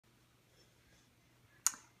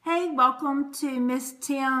Hey, welcome to Miss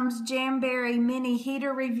Tim's Jamberry mini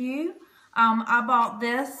heater review. I bought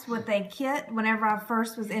this with a kit whenever I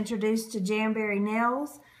first was introduced to Jamberry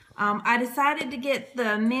nails. I decided to get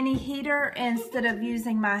the mini heater instead of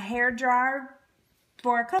using my hairdryer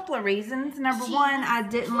for a couple of reasons. Number one, I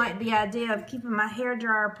didn't like the idea of keeping my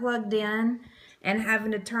hairdryer plugged in and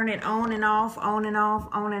having to turn it on and off, on and off,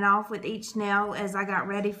 on and off with each nail as I got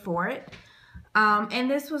ready for it. And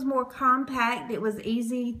this was more compact. It was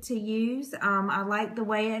easy to use. I liked the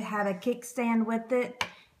way it had a kickstand with it.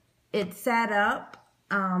 It sat up.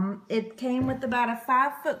 It came with about a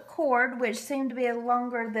 5-foot cord, which seemed to be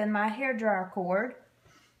longer than my hairdryer cord.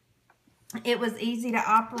 It was easy to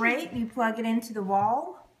operate. You plug it into the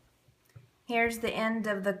wall. Here's the end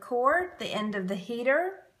of the cord, the end of the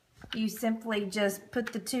heater. You simply just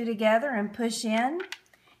put the two together and push in.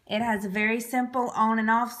 It has a very simple on and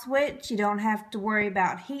off switch. You don't have to worry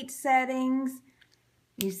about heat settings.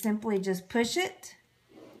 You simply just push it.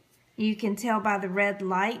 You can tell by the red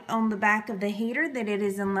light on the back of the heater that it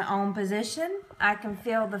is in the on position. I can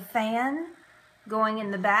feel the fan going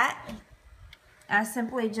in the back. I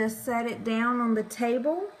simply just set it down on the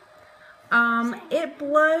table. It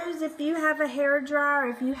blows if you have a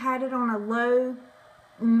hairdryer. If you had it on a low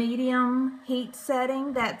medium heat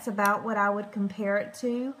setting, that's about what I would compare it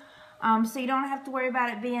to. So you don't have to worry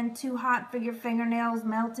about it being too hot for your fingernails,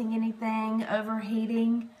 melting anything,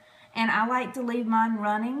 overheating. And I like to leave mine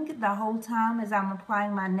running the whole time as I'm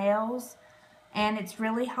applying my nails, and it's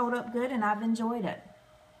really held up good and I've enjoyed it.